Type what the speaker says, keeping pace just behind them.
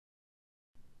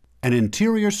An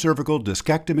anterior cervical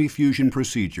discectomy fusion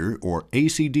procedure, or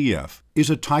ACDF, is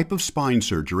a type of spine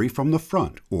surgery from the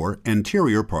front or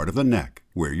anterior part of the neck,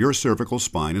 where your cervical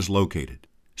spine is located.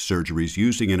 Surgeries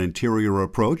using an anterior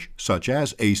approach, such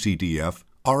as ACDF,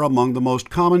 are among the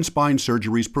most common spine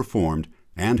surgeries performed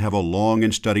and have a long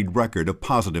and studied record of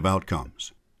positive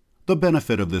outcomes. The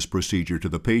benefit of this procedure to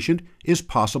the patient is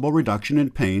possible reduction in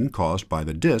pain caused by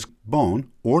the disc, bone,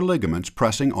 or ligaments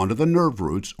pressing onto the nerve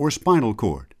roots or spinal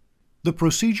cord. The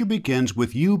procedure begins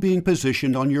with you being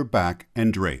positioned on your back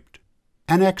and draped.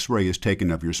 An X-ray is taken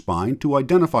of your spine to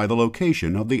identify the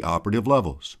location of the operative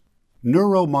levels.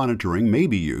 Neuromonitoring may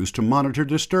be used to monitor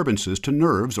disturbances to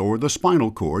nerves or the spinal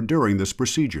cord during this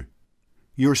procedure.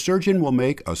 Your surgeon will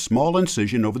make a small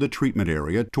incision over the treatment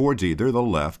area towards either the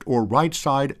left or right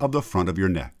side of the front of your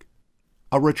neck.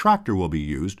 A retractor will be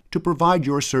used to provide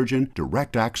your surgeon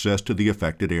direct access to the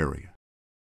affected area.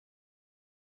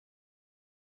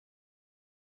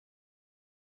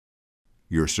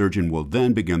 Your surgeon will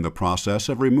then begin the process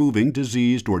of removing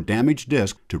diseased or damaged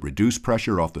disc to reduce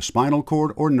pressure off the spinal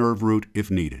cord or nerve root if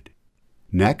needed.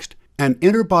 Next, an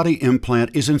interbody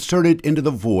implant is inserted into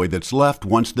the void that's left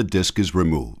once the disc is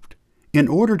removed. In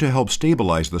order to help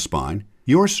stabilize the spine,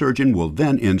 your surgeon will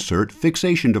then insert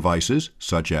fixation devices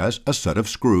such as a set of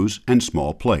screws and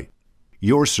small plate.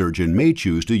 Your surgeon may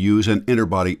choose to use an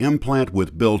interbody implant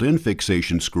with built-in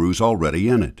fixation screws already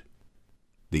in it.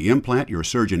 The implant your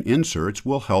surgeon inserts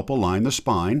will help align the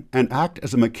spine and act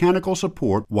as a mechanical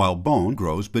support while bone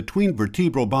grows between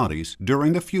vertebral bodies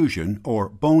during the fusion or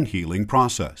bone healing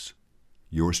process.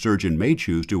 Your surgeon may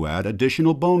choose to add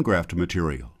additional bone graft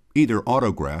material, either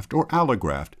autograft or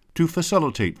allograft, to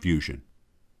facilitate fusion.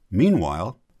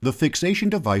 Meanwhile, the fixation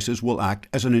devices will act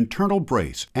as an internal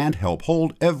brace and help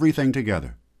hold everything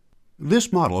together.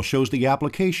 This model shows the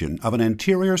application of an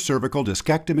anterior cervical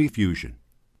discectomy fusion.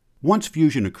 Once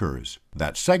fusion occurs,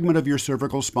 that segment of your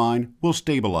cervical spine will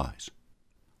stabilize.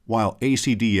 While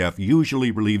ACDF usually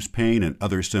relieves pain and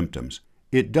other symptoms,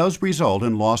 it does result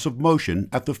in loss of motion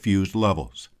at the fused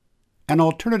levels. An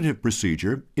alternative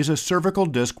procedure is a cervical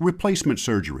disc replacement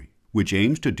surgery, which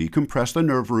aims to decompress the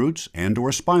nerve roots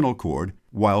and/or spinal cord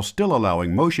while still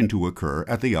allowing motion to occur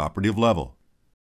at the operative level.